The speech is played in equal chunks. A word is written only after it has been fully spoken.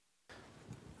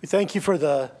We thank you for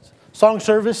the song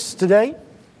service today.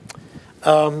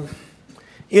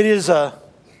 It's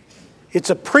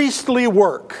a priestly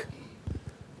work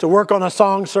to work on a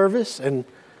song service and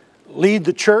lead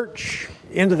the church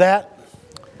into that.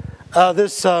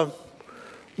 This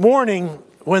morning,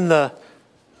 when the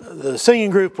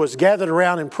singing group was gathered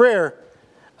around in prayer,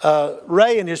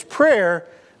 Ray in his prayer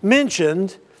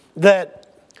mentioned that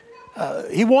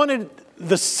he wanted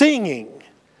the singing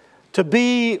to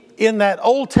be in that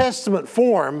Old Testament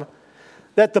form,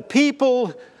 that the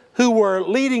people who were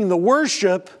leading the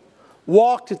worship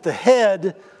walked at the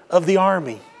head of the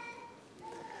army.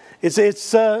 It's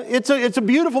a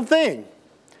beautiful thing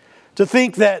to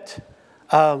think that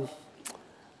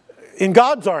in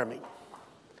God's army,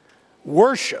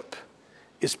 worship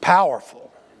is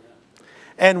powerful.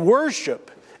 And worship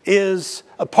is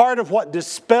a part of what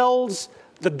dispels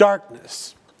the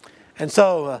darkness. And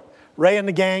so, Ray and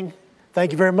the gang,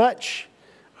 thank you very much.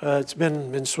 It's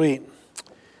been sweet.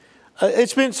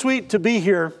 It's been sweet to be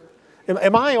here.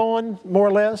 Am I on, more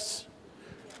or less?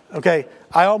 Okay,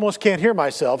 I almost can't hear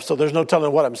myself, so there's no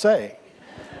telling what I'm saying.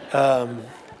 But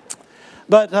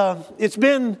it's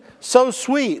been so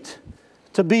sweet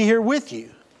to be here with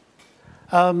you.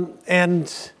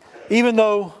 And even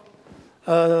though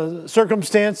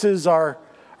circumstances are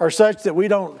such that we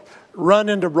don't run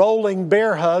into rolling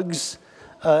bear hugs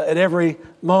at every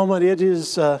moment,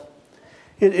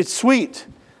 it's sweet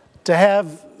to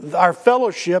have our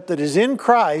fellowship that is in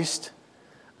Christ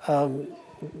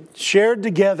shared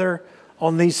together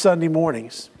on these Sunday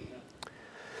mornings.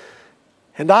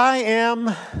 And I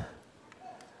am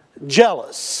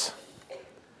jealous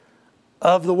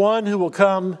of the one who will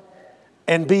come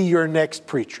and be your next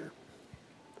preacher,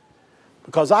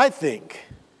 because I think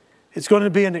it's going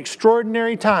to be an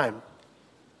extraordinary time.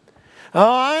 Oh,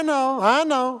 I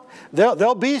know.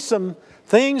 There'll be some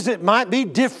things that might be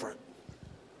different.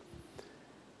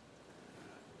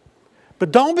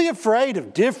 But don't be afraid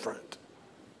of different.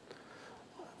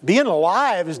 Being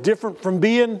alive is different from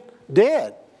being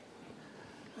dead.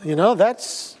 You know,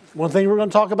 that's one thing we're going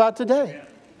to talk about today.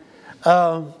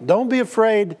 Don't be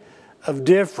afraid of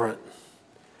different.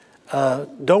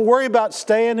 Don't worry about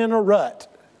staying in a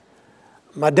rut.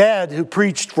 My dad, who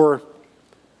preached for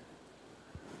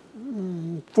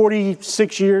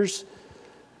 46 years,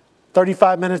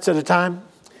 35 minutes at a time,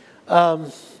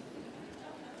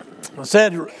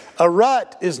 said a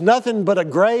rut is nothing but a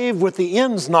grave with the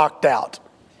ends knocked out.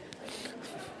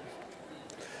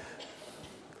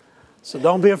 So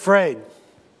don't be afraid.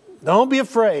 Don't be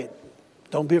afraid.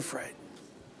 Don't be afraid.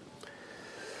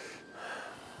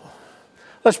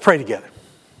 Let's pray together.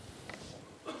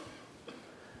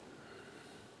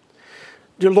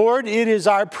 Dear Lord, it is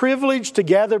our privilege to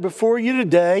gather before you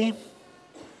today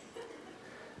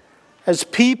as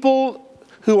people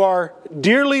who are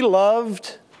dearly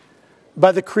loved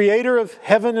by the Creator of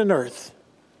heaven and earth.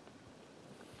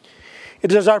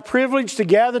 It is our privilege to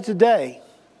gather today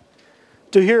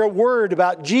to hear a word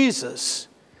about Jesus,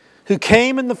 who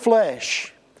came in the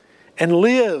flesh and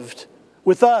lived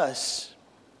with us,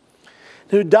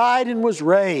 who died and was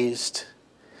raised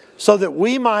so that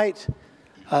we might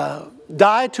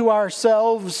die to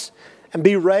ourselves and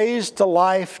be raised to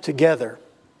life together.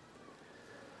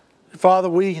 Father,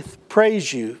 we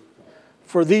praise you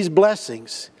for these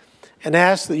blessings and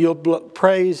ask that you'll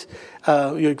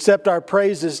you accept our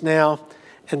praises now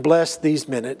and bless these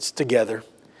minutes together.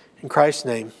 In Christ's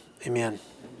name, amen.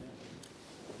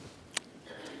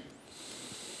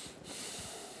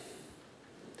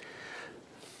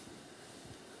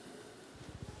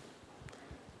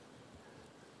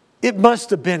 It must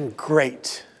have been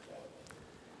great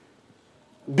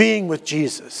being with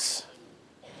Jesus,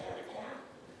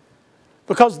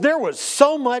 because there was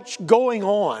so much going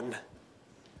on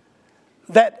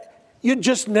that you'd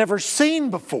just never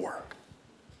seen before.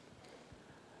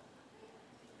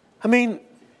 I mean,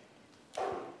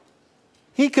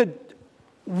 he could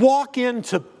walk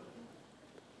into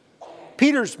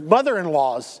Peter's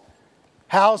mother-in-law's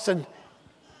house and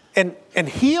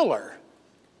heal her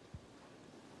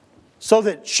so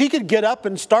that she could get up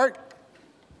and start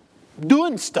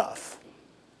doing stuff.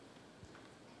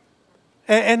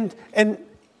 And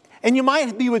you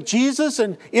might be with Jesus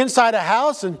and inside a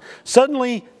house, and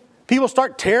suddenly people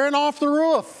start tearing off the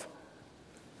roof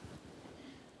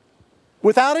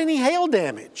without any hail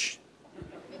damage.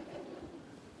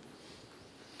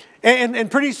 And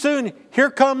pretty soon,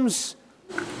 here comes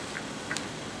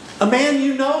a man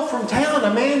you know from town,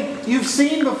 a man you've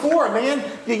seen before, a man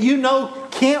that you know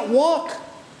can't walk.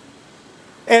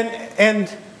 And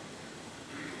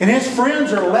his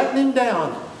friends are letting him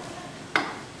down.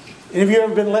 Any of you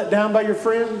ever been let down by your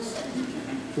friends?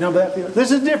 You know how that feels?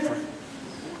 This is different.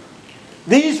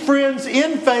 These friends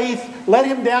in faith let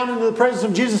him down into the presence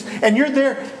of Jesus, and you're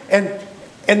there, and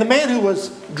the man who was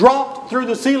dropped through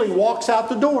the ceiling walks out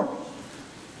the door.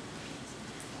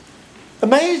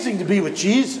 Amazing to be with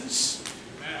Jesus.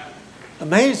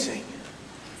 Amazing.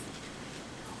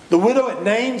 The widow at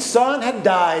Nain's son had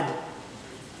died.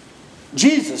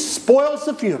 Jesus spoils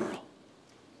the funeral.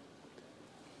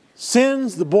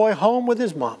 Sends the boy home with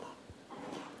his mama.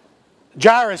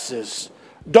 Jairus'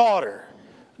 daughter,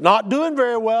 not doing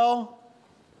very well.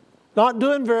 Not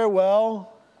doing very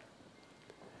well.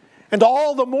 And to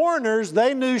all the mourners,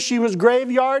 they knew she was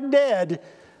graveyard dead.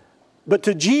 But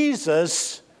to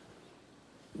Jesus,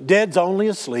 dead's only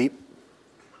asleep.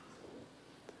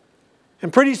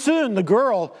 And pretty soon, the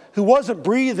girl who wasn't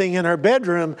breathing in her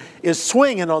bedroom is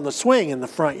swinging on the swing in the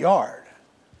front yard.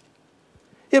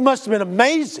 It must have been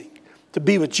amazing to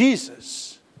be with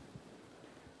Jesus.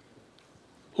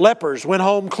 Lepers went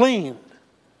home clean.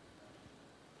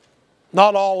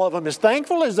 Not all of them as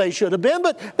thankful as they should have been,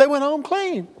 but they went home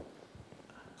clean.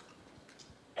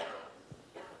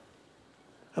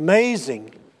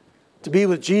 Amazing to be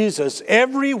with Jesus.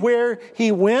 Everywhere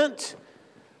He went,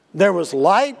 there was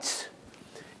light.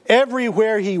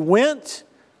 Everywhere He went,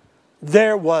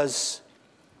 there was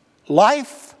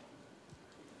life.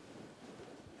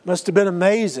 It must have been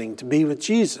amazing to be with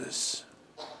Jesus.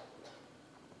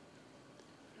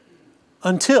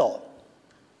 Until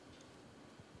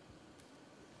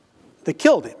they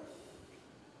killed Him.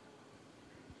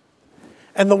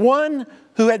 And the one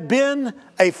who had been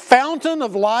a fountain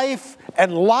of life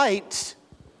and light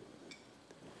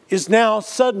is now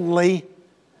suddenly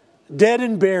dead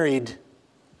and buried.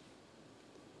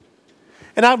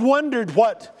 And I've wondered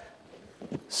what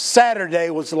Saturday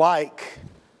was like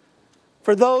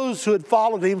for those who had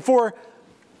followed Him, for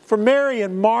Mary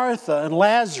and Martha and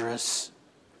Lazarus.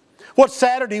 What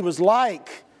Saturday was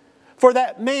like for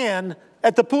that man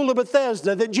at the pool of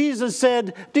Bethesda that Jesus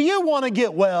said, "Do you want to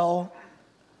get well?"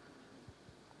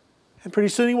 And pretty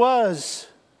soon he was.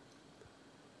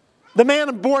 The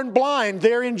man born blind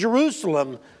there in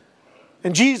Jerusalem.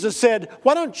 And Jesus said,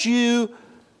 "Why don't you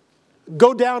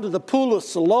go down to the pool of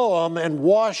Siloam and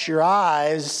wash your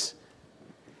eyes?"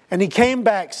 And he came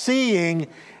back seeing,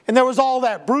 and there was all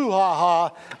that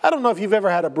brouhaha. I don't know if you've ever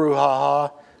had a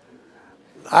brouhaha.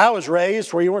 I was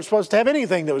raised where you weren't supposed to have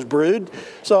anything that was brewed,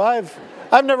 so I've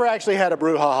never actually had a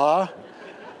brouhaha.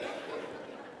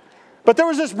 But there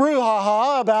was this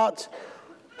brouhaha about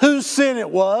whose sin it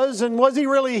was, and was he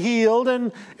really healed,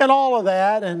 and all of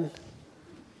that. And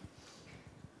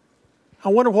I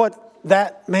wonder what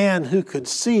that man who could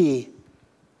see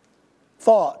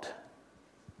thought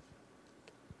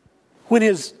when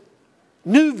his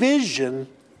new vision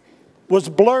was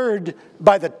blurred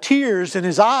by the tears in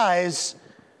his eyes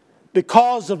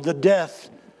because of the death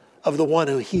of the one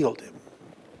who healed him.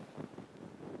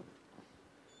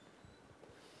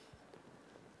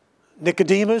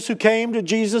 Nicodemus, who came to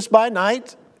Jesus by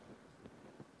night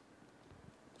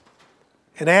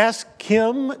and asked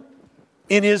Him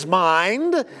in his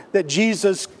mind that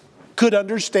Jesus could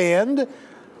understand,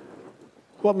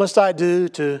 "What must I do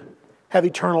to have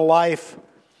eternal life?"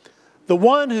 The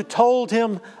one who told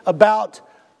him about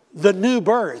the new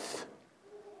birth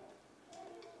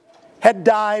had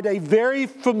died a very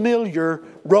familiar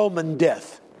Roman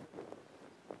death.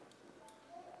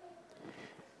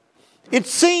 It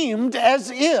seemed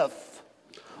as if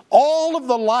all of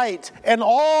the light and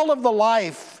all of the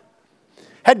life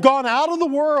had gone out of the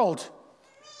world.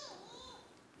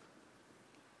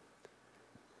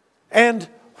 And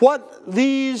what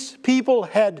these people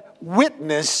had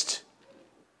witnessed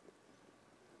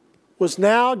was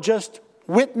now just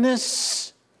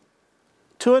witness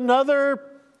to another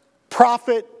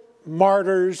prophet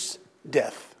martyr's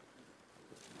death.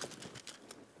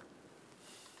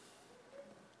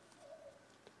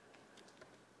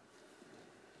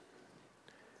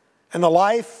 And the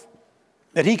life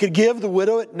that He could give the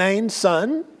widow at Nain's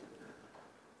son,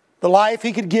 the life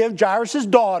He could give Jairus'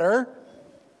 daughter,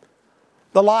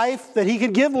 the life that He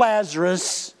could give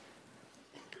Lazarus,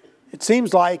 it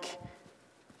seems like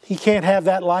He can't have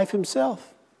that life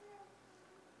Himself.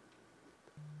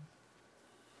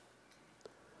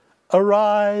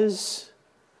 Arise,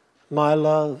 my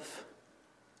love.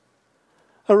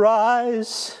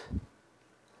 Arise,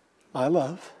 my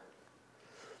love.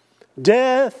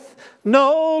 Death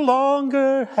no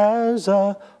longer has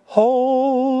a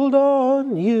hold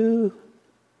on you.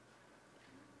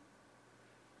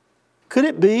 Could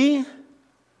it be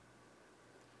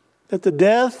that the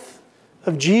death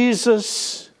of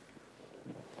Jesus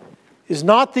is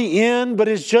not the end, but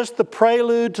is just the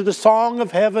prelude to the song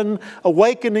of heaven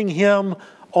awakening him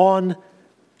on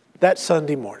that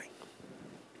Sunday morning.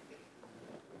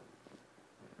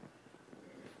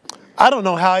 I don't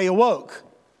know how he awoke.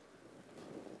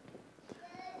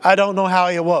 I don't know how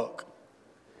he awoke.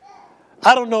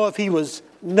 I don't know if he was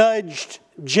nudged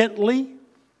gently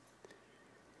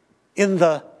in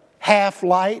the half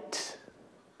light.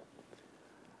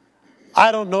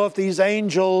 I don't know if these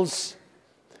angels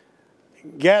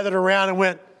gathered around and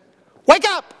went, "Wake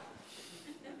up!"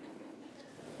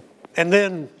 and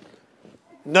then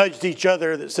nudged each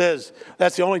other that says,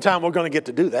 "That's the only time we're going to get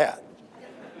to do that.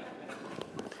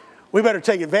 We better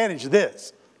take advantage of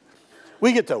this.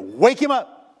 We get to wake him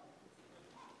up."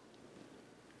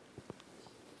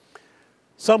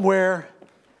 Somewhere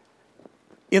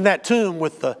in that tomb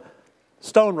with the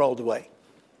stone rolled away,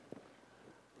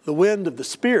 the wind of the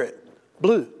Spirit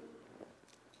blew.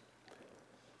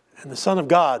 And the Son of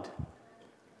God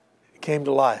came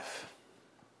to life.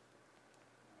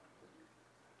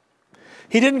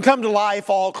 He didn't come to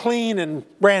life all clean and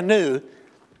brand new.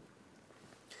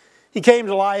 He came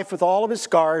to life with all of his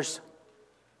scars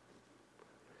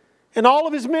and all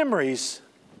of his memories.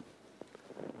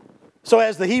 So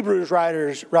as the Hebrews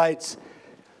writers writes,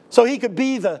 so he could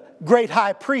be the great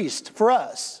high priest for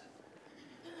us.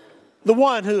 The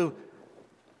one who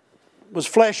was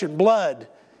flesh and blood,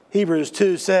 Hebrews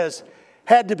 2 says,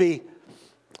 had to be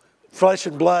flesh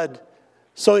and blood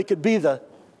so he could be the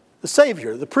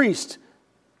Savior, the priest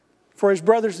for his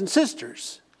brothers and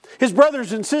sisters. His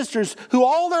brothers and sisters who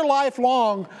all their life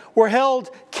long were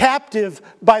held captive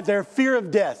by their fear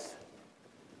of death.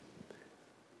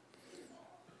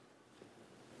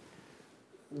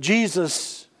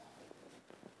 Jesus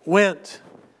went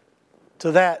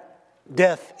to that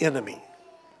death enemy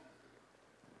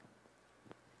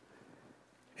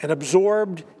and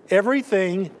absorbed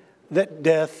everything that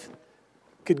death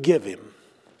could give him.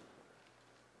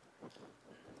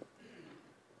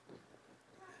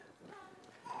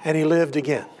 And he lived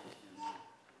again.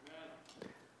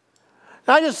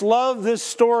 I just love this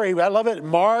story. I love it in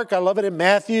Mark. I love it in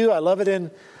Matthew. I love it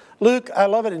in Luke. I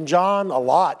love it in John a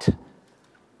lot.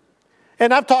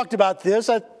 And I've talked about this.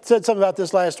 I said something about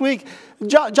this last week.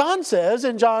 John says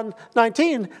in John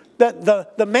 19 that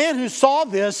the man who saw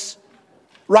this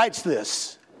writes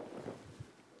this.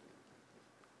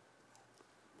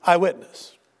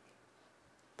 Eyewitness.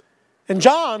 And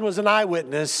John was an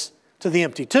eyewitness to the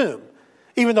empty tomb,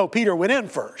 even though Peter went in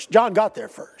first. John got there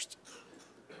first.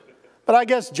 But I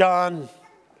guess John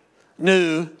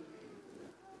knew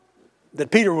that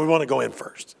Peter would want to go in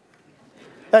first.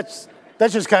 That's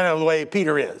just kind of the way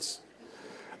Peter is.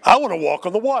 I want to walk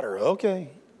on the water. Okay.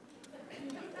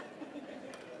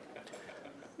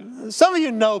 Some of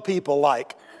you know people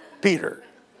like Peter.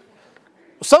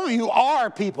 Some of you are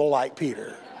people like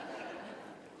Peter.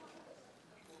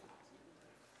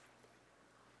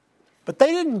 But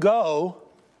they didn't go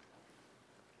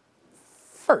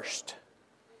first.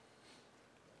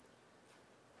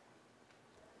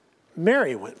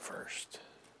 Mary went first.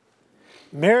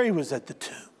 Mary was at the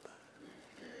tomb.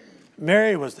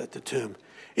 Mary was at the tomb.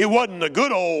 It wasn't the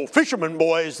good old fisherman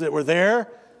boys that were there.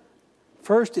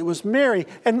 First, it was Mary.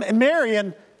 And Mary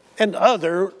and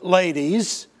other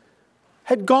ladies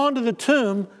had gone to the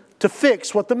tomb to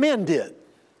fix what the men did.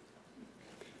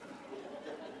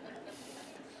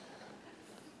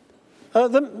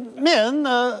 The men,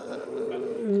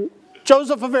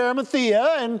 Joseph of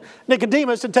Arimathea and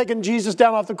Nicodemus had taken Jesus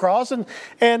down off the cross,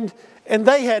 and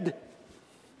they had,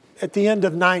 at the end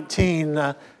of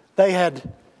 19, they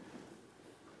had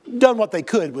done what they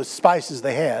could with spices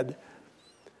they had.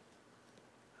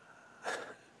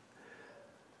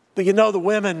 But you know, the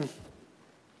women,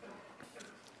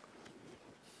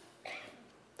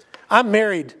 I'm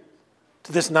married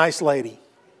to this nice lady.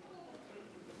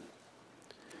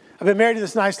 I've been married to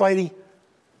this nice lady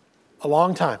a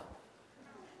long time.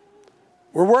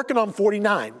 We're working on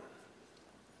 49,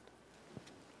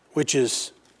 which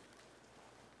is,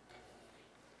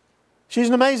 she's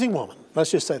an amazing woman. Let's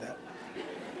just say that.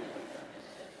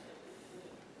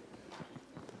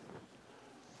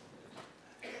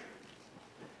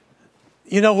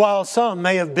 You know, while some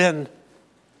may have been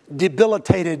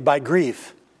debilitated by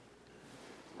grief,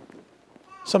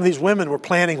 some of these women were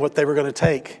planning what they were going to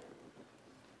take.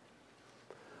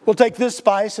 We'll take this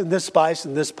spice and this spice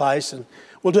and this spice, and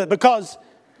we'll do it. Because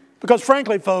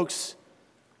frankly, folks,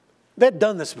 they'd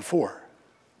done this before.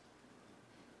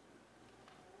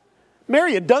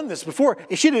 Mary had done this before.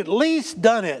 She'd at least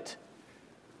done it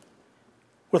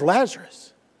with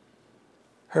Lazarus,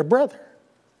 her brother.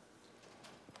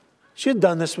 She had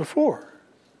done this before.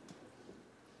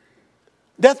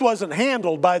 Death wasn't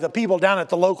handled by the people down at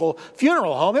the local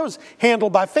funeral home. It was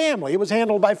handled by family. It was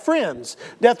handled by friends.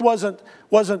 Death wasn't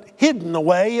hidden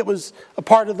away. It was a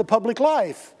part of the public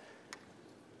life.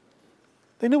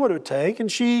 They knew what it would take,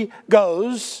 and she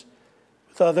goes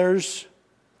with others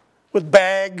with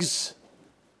bags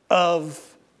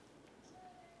of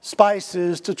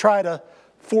spices to try to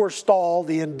forestall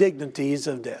the indignities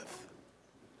of death.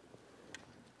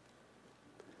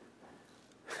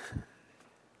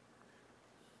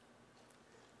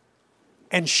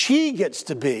 And she gets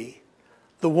to be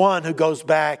the one who goes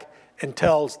back and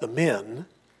tells the men,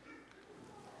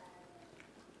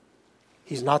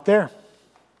 he's not there.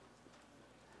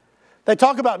 They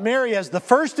talk about Mary as the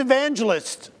first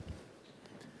evangelist.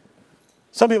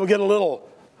 Some people get a little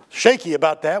shaky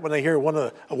about that when they hear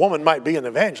a woman might be an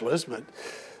evangelist, but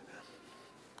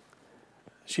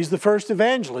she's the first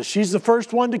evangelist. She's the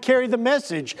first one to carry the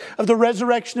message of the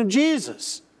resurrection of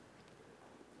Jesus.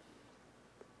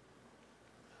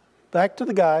 Back to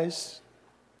the guys.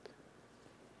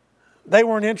 They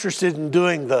weren't interested in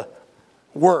doing the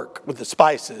work with the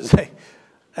spices.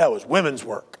 That was women's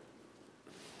work.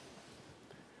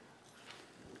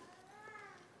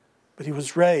 But he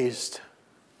was raised.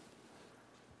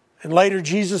 And later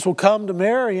Jesus will come to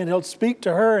Mary and he'll speak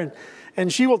to her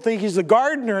and she will think he's the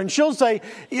gardener. And she'll say,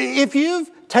 if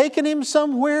you've taken him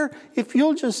somewhere, if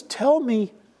you'll just tell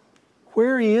me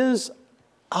where he is,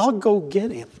 I'll go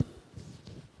get him.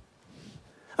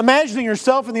 Imagining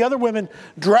herself and the other women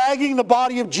dragging the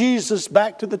body of Jesus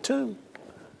back to the tomb.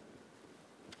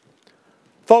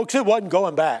 Folks, it wasn't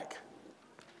going back.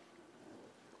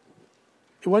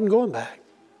 It wasn't going back.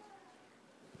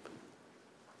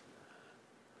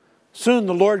 Soon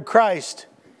the Lord Christ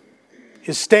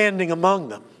is standing among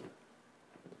them.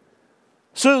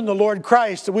 Soon the Lord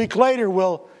Christ, a week later,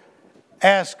 will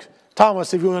ask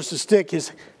Thomas if he wants to stick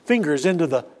his fingers into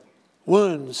the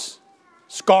wounds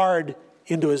scarred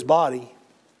into his body.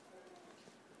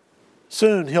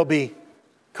 Soon he'll be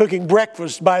cooking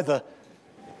breakfast by the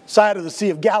side of the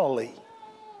Sea of Galilee.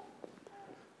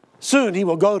 Soon he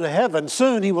will go to heaven.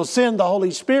 Soon he will send the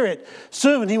Holy Spirit.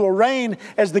 Soon he will reign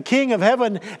as the King of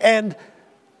heaven, and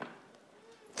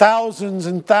thousands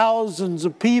and thousands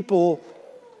of people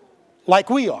like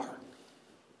we are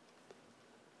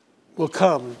will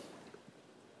come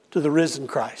to the risen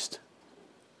Christ.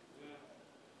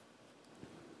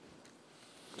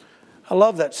 I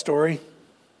love that story.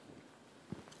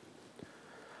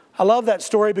 I love that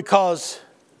story because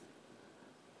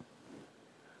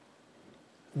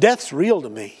death's real to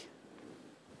me.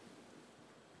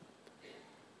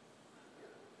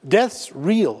 Death's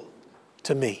real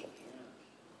to me.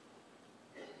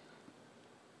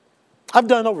 I've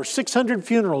done over 600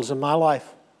 funerals in my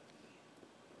life.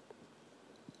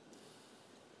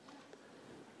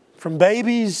 From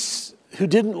babies who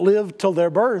didn't live till their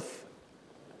birth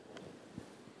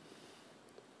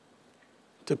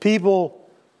to people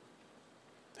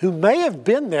who may have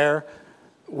been there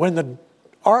when the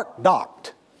ark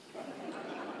docked.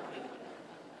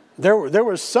 There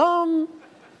was some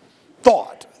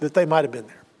thought that they might have been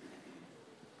there.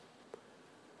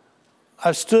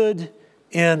 I've stood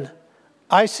in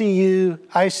ICU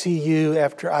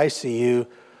after ICU,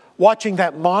 watching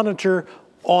that monitor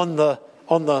on the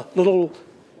little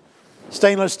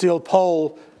stainless steel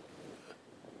pole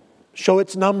show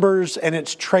its numbers and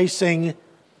its tracing.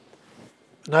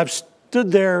 And I've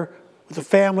stood there with the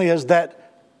family as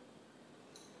that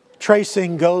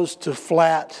tracing goes to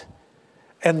flat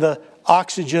and the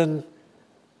oxygen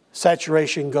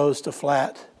saturation goes to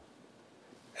flat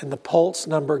and the pulse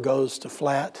number goes to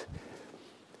flat.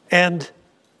 And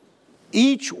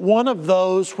each one of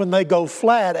those, when they go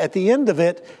flat, at the end of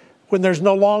it, when there's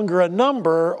no longer a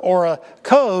number or a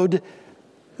code,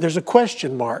 there's a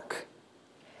question mark.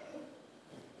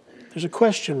 There's a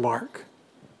question mark.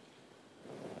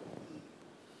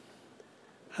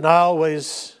 And I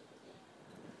always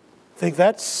think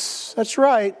that's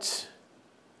right.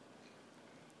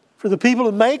 For the people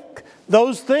who make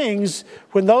those things,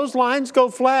 when those lines go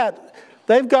flat,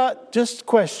 they've got just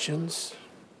questions.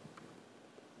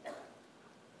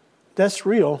 That's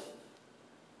real.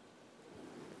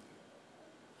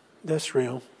 That's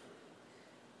real.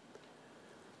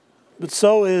 But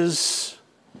so is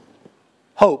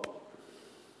hope.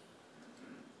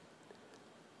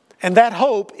 And that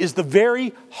hope is the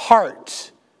very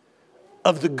heart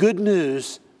of the good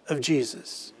news of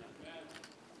Jesus.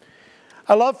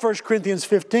 I love 1 Corinthians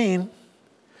 15.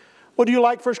 Well, do you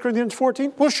like 1 Corinthians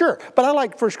 14? Well, sure. But I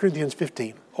like 1 Corinthians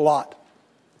 15 a lot.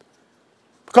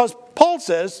 Because Paul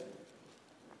says,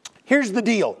 here's the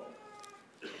deal.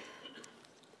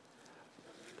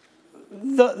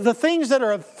 the things that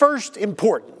are of first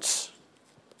importance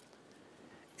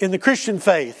in the Christian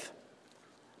faith,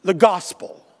 the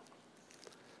gospel.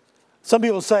 Some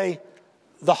people say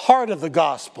the heart of the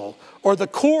gospel or the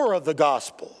core of the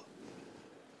gospel.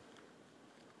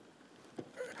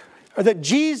 Or that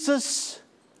Jesus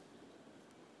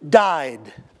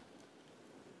died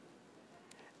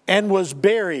and was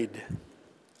buried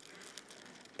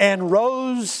and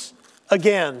rose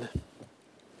again.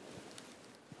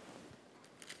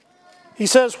 He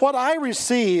says, what I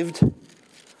received,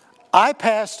 I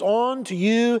passed on to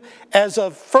you as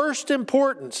of first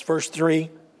importance, verse 3.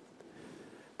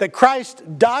 That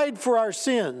Christ died for our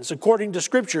sins according to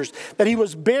Scriptures, that He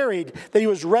was buried, that He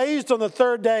was raised on the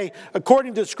third day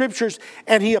according to Scriptures,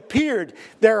 and He appeared.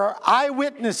 There are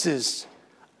eyewitnesses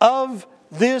of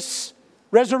this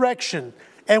resurrection.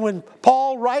 And when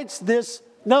Paul writes this,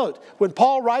 note, when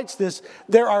Paul writes this,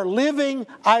 there are living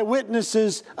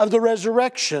eyewitnesses of the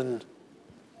resurrection.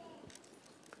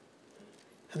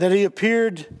 And that He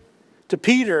appeared to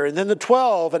Peter, and then the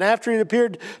 12, and after He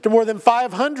appeared to more than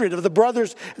 500 of the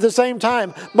brothers at the same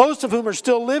time, most of whom are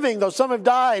still living, though some have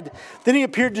died. Then He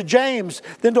appeared to James,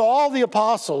 then to all the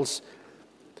apostles,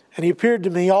 and He appeared to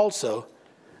me also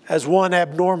as one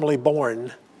abnormally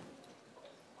born.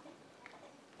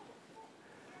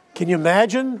 Can you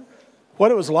imagine what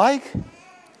it was like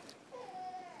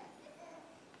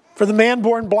for the man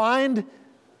born blind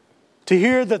to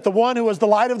hear that the one who was the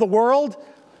light of the world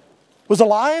was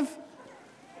alive?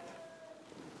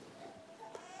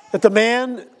 That the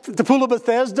man at the pool of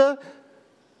Bethesda,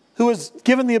 who was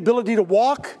given the ability to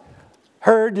walk,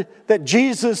 heard that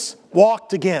Jesus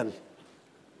walked again.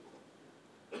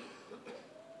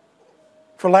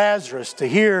 For Lazarus to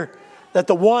hear that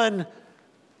the one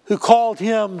who called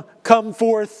him come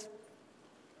forth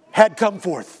had come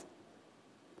forth.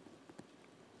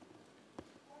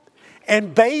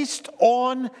 And based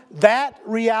on that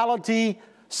reality,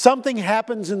 something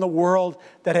happens in the world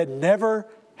that had never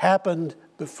happened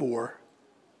before.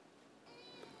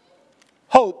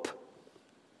 Hope.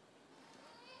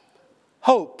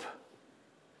 Hope.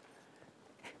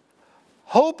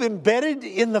 Hope embedded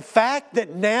in the fact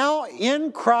that now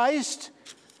in Christ,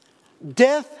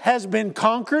 death has been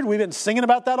conquered. We've been singing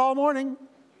about that all morning.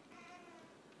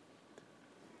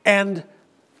 And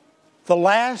the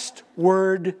last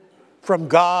word from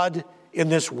God in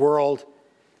this world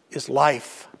is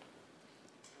life.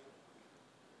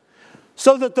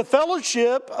 So that the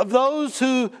fellowship of those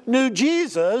who knew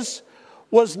Jesus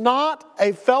was not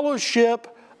a fellowship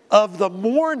of the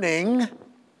mourning,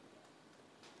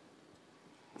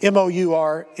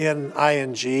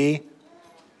 M-O-U-R-N-I-N-G,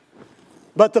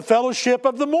 but the fellowship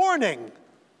of the morning,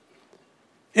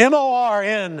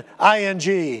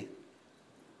 M-O-R-N-I-N-G.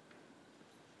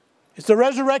 It's the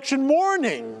resurrection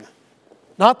morning,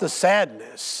 not the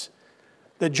sadness,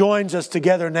 that joins us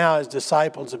together now as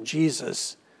disciples of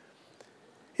Jesus.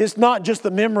 It's not just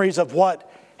the memories of what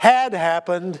had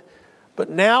happened, but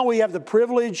now we have the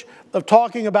privilege of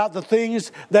talking about the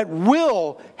things that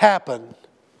will happen.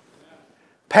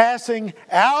 Passing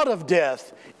out of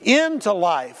death into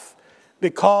life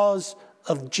because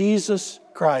of Jesus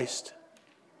Christ.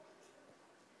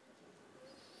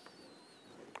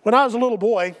 When I was a little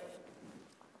boy,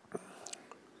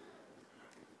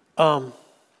 my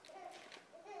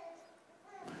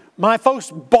folks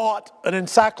bought an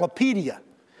encyclopedia.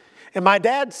 And my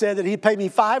dad said that he'd pay me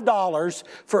 $5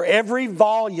 for every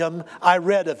volume I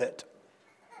read of it.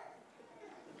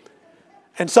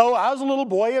 And so I was a little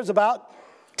boy, I was about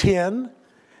 10,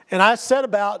 and I set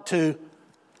about to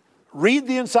read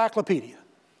the encyclopedia.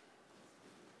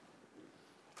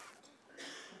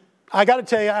 I got to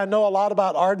tell you, I know a lot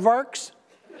about aardvarks.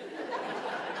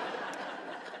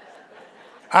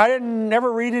 I didn't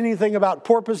never read anything about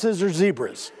porpoises or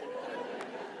zebras.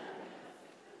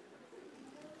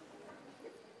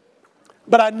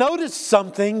 But I noticed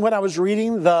something when I was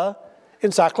reading the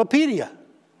encyclopedia.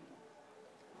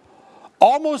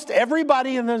 Almost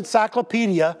everybody in the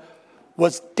encyclopedia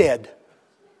was dead.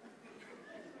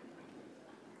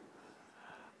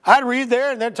 I'd read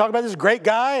there and they'd talk about this great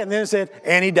guy, and then it said,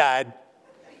 and he died.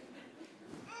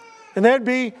 And there'd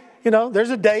be, there's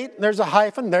a date, and there's a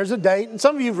hyphen, there's a date. And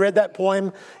some of you have read that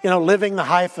poem, Living the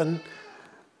Hyphen.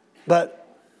 But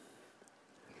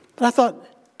I thought,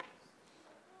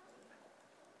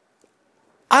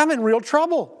 I'm in real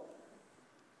trouble.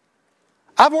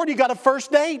 I've already got a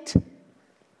first date.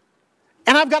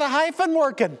 And I've got a hyphen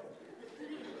working.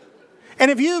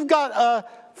 And if you've got a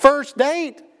first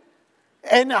date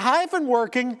and a hyphen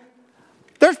working,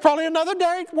 there's probably another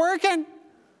date working.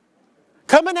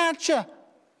 Coming at you.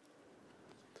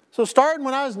 So starting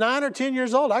when I was 9 or 10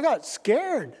 years old, I got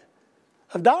scared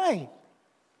of dying.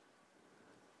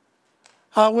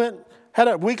 I had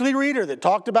a weekly reader that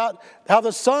talked about how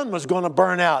the sun was going to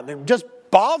burn out, and it just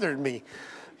bothered me.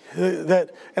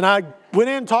 And I went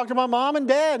in and talked to my mom and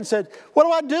dad and said, what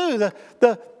do I do?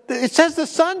 It says the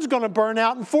sun's going to burn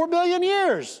out in 4 billion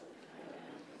years.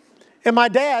 And my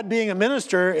dad, being a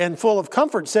minister and full of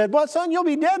comfort, said, well, son, you'll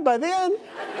be dead by then.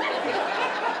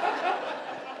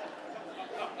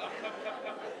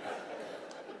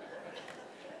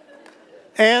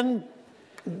 And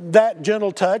that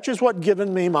gentle touch is what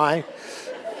given me my...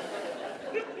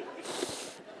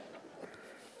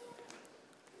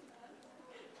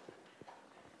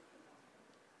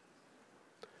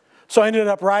 So I ended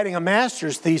up writing a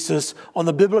master's thesis on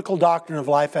the biblical doctrine of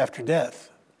life after death,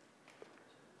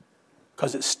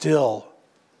 because it still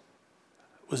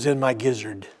was in my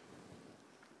gizzard.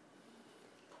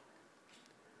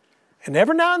 And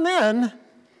every now and then,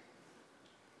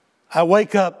 I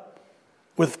wake up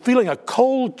with feeling a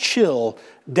cold chill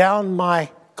down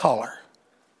my collar,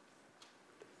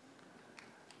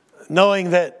 knowing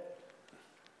that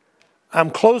I'm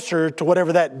closer to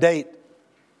whatever that date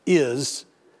is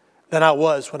than I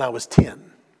was when I was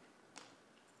 10.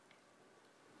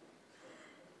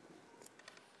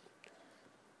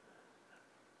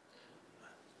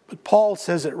 But Paul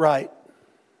says it right.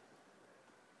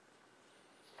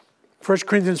 1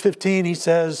 Corinthians 15, he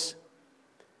says,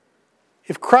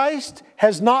 if Christ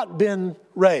has not been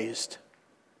raised,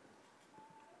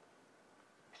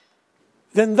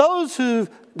 then those who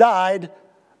died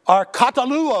are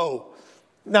kataluo.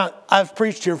 Now, I've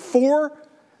preached here 4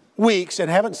 weeks and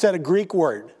haven't said a Greek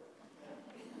word.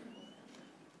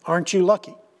 Aren't you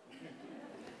lucky?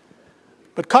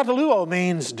 But kataluo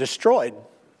means destroyed.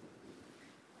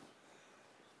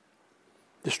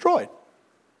 Destroyed.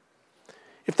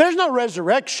 If there's no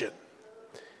resurrection,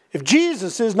 if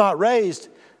Jesus is not raised,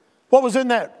 what was in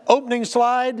that opening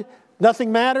slide?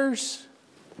 Nothing matters.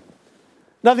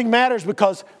 Nothing matters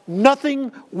because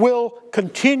nothing will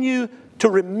continue to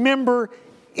remember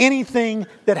anything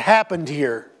that happened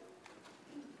here.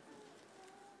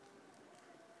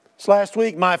 This last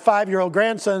week, my 5-year-old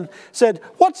grandson said,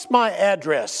 what's my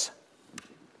address?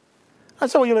 I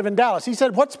said, well, you live in Dallas. He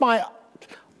said, what's my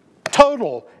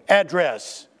total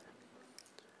address?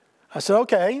 I said,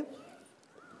 okay.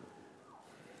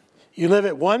 You live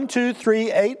at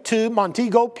 12382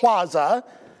 Montego Plaza,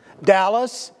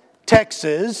 Dallas,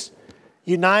 Texas,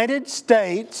 United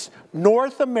States,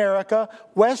 North America,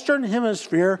 Western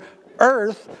Hemisphere,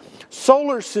 Earth,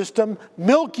 Solar System,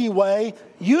 Milky Way,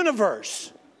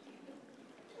 Universe.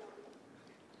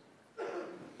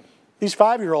 These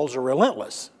 5-year-olds are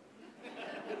relentless.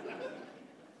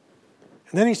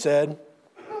 And then he said,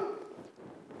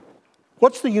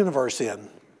 what's the universe in?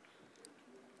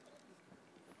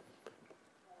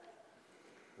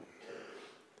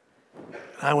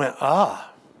 I went,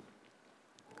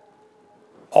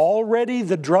 already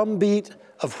the drumbeat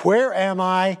of where am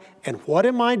I and what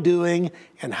am I doing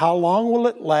and how long will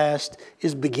it last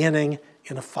is beginning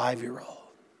in a 5-year-old.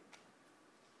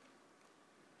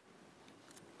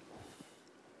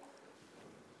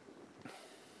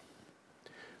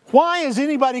 Why is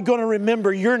anybody going to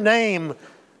remember your name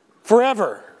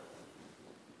forever?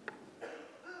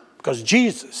 Because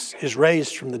Jesus is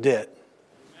raised from the dead.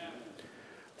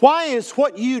 Why is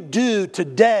what you do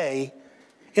today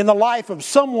in the life of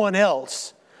someone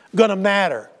else going to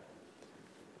matter?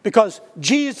 Because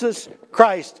Jesus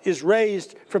Christ is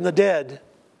raised from the dead.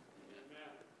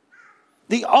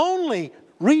 The only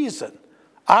reason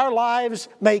our lives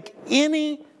make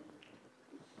any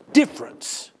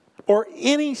difference or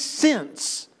any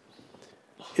sense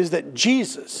is that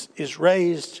Jesus is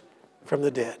raised from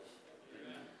the dead.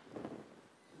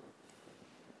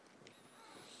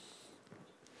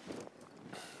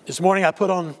 This morning I put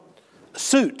on a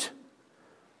suit,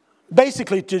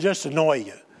 basically to just annoy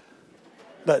you,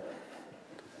 but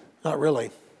not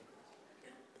really.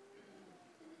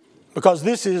 Because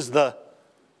this is the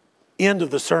end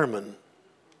of the sermon.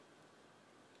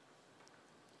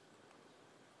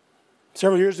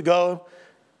 Several years ago,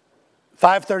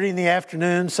 5:30 in the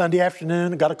afternoon, Sunday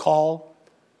afternoon, I got a call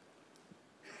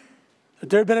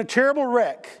that there had been a terrible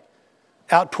wreck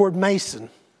out toward Mason.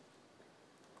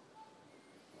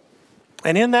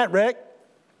 And in that wreck,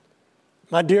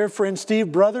 my dear friend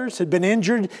Steve Brothers had been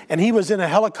injured, and he was in a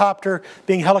helicopter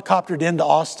being helicoptered into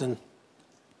Austin.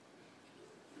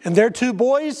 And their 2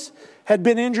 boys had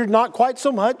been injured not quite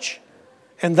so much,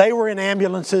 and they were in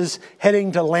ambulances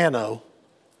heading to Llano.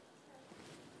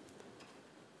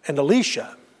 And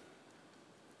Alicia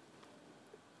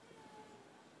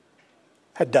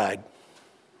had died.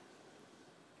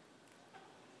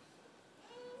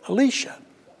 Elisha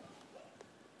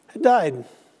had died.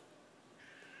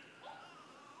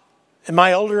 And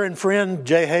my elder and friend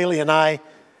Jay Haley and I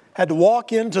had to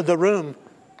walk into the room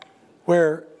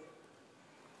where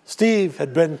Steve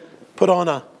had been put on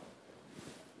a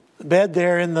bed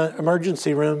there in the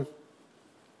emergency room.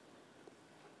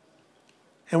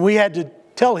 And we had to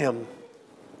tell him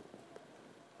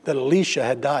that Elisha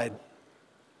had died.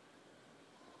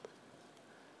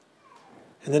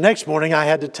 And the next morning I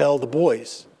had to tell the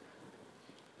boys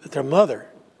that their mother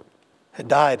had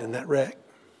died in that wreck.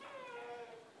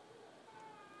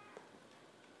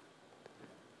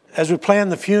 As we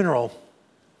planned the funeral,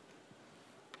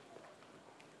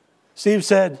 Steve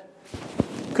said,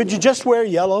 "Could you just wear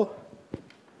yellow?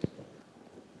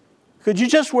 Could you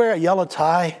just wear a yellow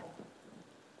tie?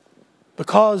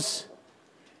 Because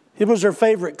it was her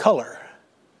favorite color.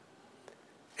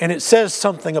 And it says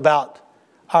something about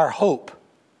our hope,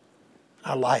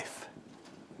 our life."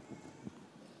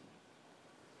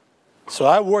 So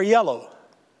I wore yellow.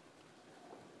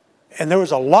 And there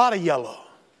was a lot of yellow.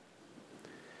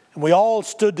 And we all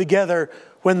stood together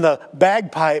when the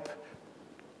bagpipe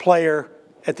player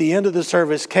at the end of the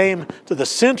service came to the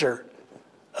center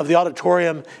of the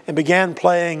auditorium and began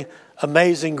playing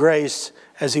Amazing Grace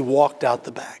as he walked out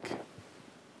the back.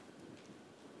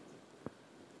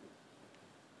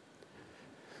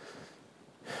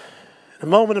 In a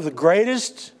moment of the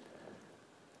greatest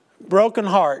broken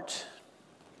heart,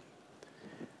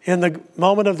 in the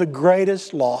moment of the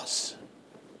greatest loss,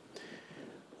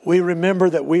 we remember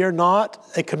that we are not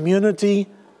a community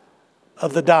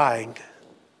of the dying.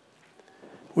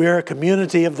 We are a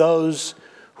community of those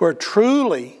who are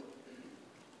truly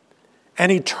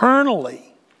and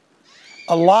eternally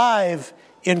alive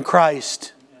in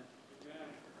Christ.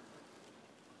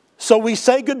 So we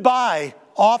say goodbye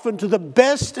often to the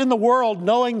best in the world,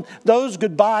 knowing those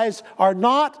goodbyes are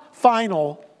not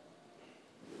final.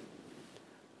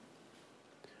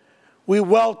 We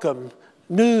welcome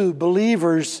new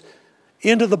believers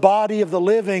into the body of the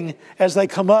living as they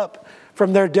come up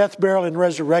from their death, burial, and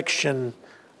resurrection,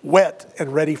 wet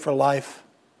and ready for life.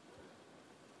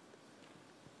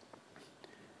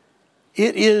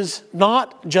 It is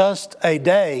not just a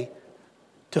day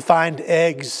to find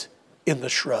eggs in the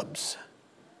shrubs.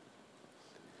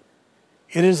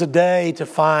 It is a day to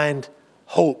find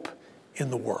hope in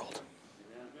the world.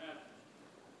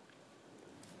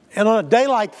 And on a day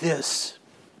like this,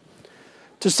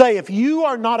 to say, if you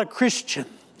are not a Christian,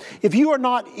 if you are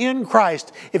not in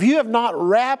Christ, if you have not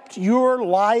wrapped your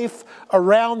life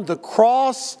around the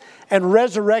cross and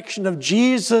resurrection of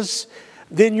Jesus,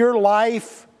 then your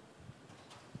life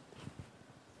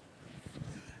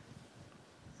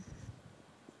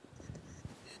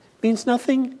means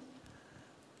nothing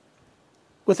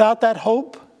without that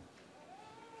hope.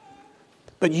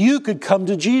 But you could come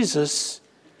to Jesus,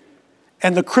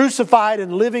 and the crucified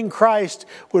and living Christ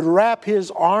would wrap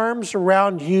His arms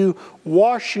around you,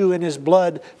 wash you in His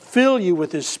blood, fill you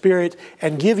with His Spirit,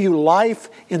 and give you life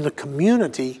in the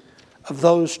community of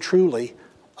those truly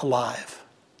alive.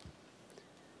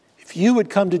 If you would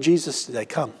come to Jesus today,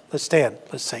 come, let's stand,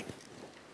 let's sing.